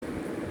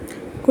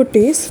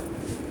குட்டீஸ்,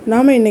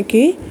 நாம்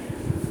இன்றைக்கி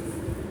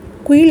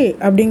குயில்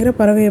அப்படிங்கிற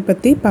பறவையை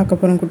பற்றி பார்க்க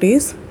போகிறோம்.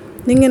 குட்டீஸ்,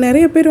 நீங்கள்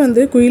நிறைய பேர்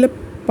குயிலை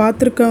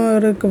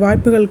பார்த்துருக்கறதுக்கு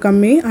வாய்ப்புகள்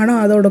கம்மி. ஆனால்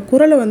அதோடய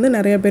குரலை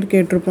நிறைய பேர்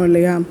கேட்டிருப்போம்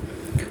இல்லையா?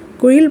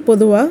 குயில்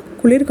பொதுவாக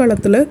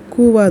குளிர்காலத்தில்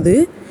கூவாது.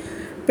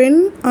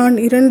 பெண் ஆண்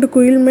 2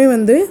 குயிலுமே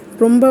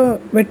ரொம்ப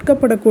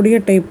வெட்கப்படக்கூடிய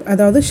டைப்,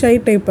 அதாவது ஷை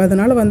டைப்.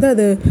 அதனால்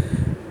அது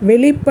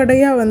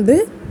வெளிப்படையாக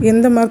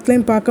எந்த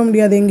மரத்துலையும் பார்க்க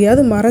முடியாது,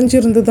 எங்கேயாவது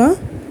மறைஞ்சிருந்து தான்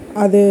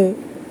அது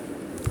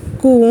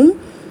கூவும்.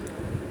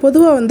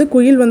 பொதுவாக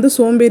குயில்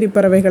சோம்பேறி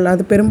பறவைகள்.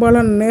 அது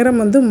பெரும்பாலான நேரம்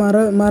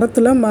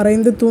மரத்தில்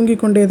மறைந்து தூங்கி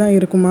கொண்டே தான்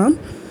இருக்குமா.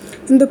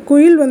 இந்த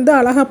குயில்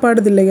அழகாக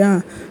பாடுது இல்லையா?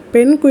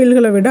 பெண்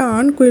குயில்களை விட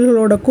ஆண்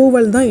குயில்களோட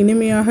கூவல் தான்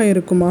இனிமையாக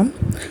இருக்குமா.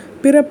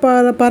 பிற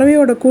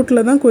பறவையோட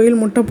கூட்டில் தான் குயில்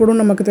முட்டை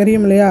போடும், நமக்கு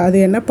தெரியும் இல்லையா? அது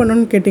என்ன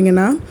பண்ணணும்னு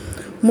கேட்டிங்கன்னா,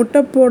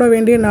 முட்டை போட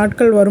வேண்டிய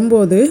நாட்கள்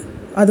வரும்போது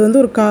அது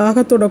ஒரு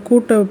காகத்தோட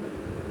கூட்டை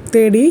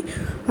தேடி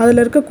அதில்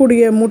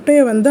இருக்கக்கூடிய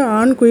முட்டையை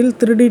ஆண் குயில்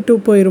திருடிட்டு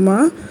போயிடுமா.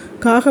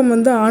 காகம்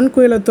ஆண்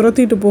குயிலை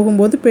துரத்திட்டு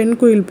போகும்போது பெண்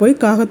குயில் போய்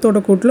காகத்தோட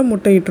கூட்டில்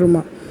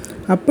முட்டையிட்டுருமா.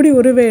 அப்படி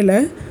ஒருவேளை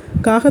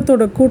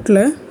காகத்தோட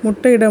கூட்டில்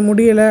முட்டையிட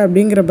முடியலை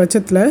அப்படிங்கிற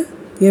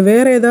பட்சத்தில்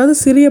வேறு ஏதாவது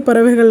சிறிய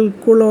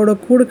பறவைகளோட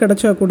கூடு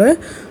கிடச்சா கூட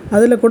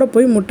அதில் கூட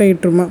போய்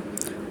முட்டையிட்டுருமா.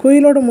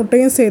 குயிலோட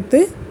முட்டையும் சேர்த்து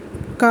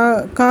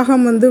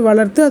காகம்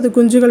வளர்த்து அது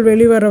குஞ்சுகள்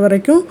வெளிவர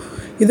வரைக்கும்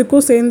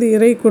இதுக்கும் சேர்ந்து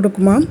இறை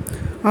கொடுக்குமா.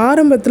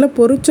 ஆரம்பத்தில்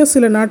பொறிச்ச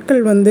சில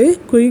நாட்கள்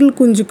குயில்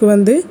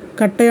குஞ்சுக்கு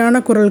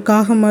கட்டையான குரல்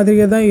காகம்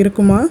மாதிரியே தான்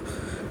இருக்குமா.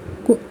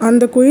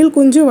 அந்த குயில்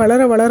குஞ்சு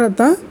வளர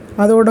வளரத்தான்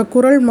அதோட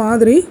குரல்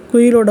மாதிரி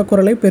குயிலோட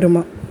குரலை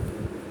பெறுமா.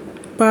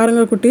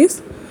 பாருங்கள் குட்டீஸ்,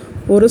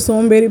 ஒரு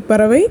சோம்பேறி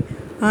பறவை,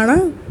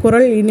 ஆனால்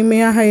குரல்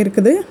இனிமையாக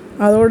இருக்குது.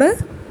 அதோட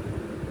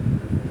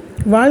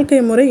வாழ்க்கை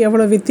முறை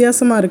எவ்வளோ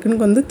வித்தியாசமாக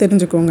இருக்குன்னு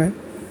தெரிஞ்சுக்கோங்க.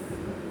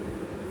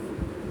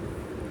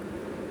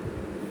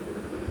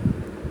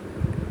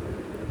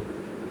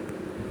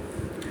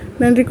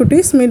 நன்றி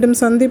குட்டீஸ், மீண்டும்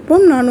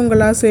சந்திப்போம். நான்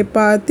உங்கள் ஆசிரியர்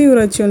ப.ஆர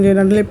ஊராட்சி ஒன்றிய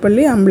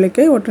நடுநிலைப்பள்ளி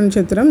அம்பலிக்கை,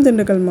 ஒட்டன்சத்திரம்,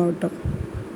 திண்டுக்கல் மாவட்டம்.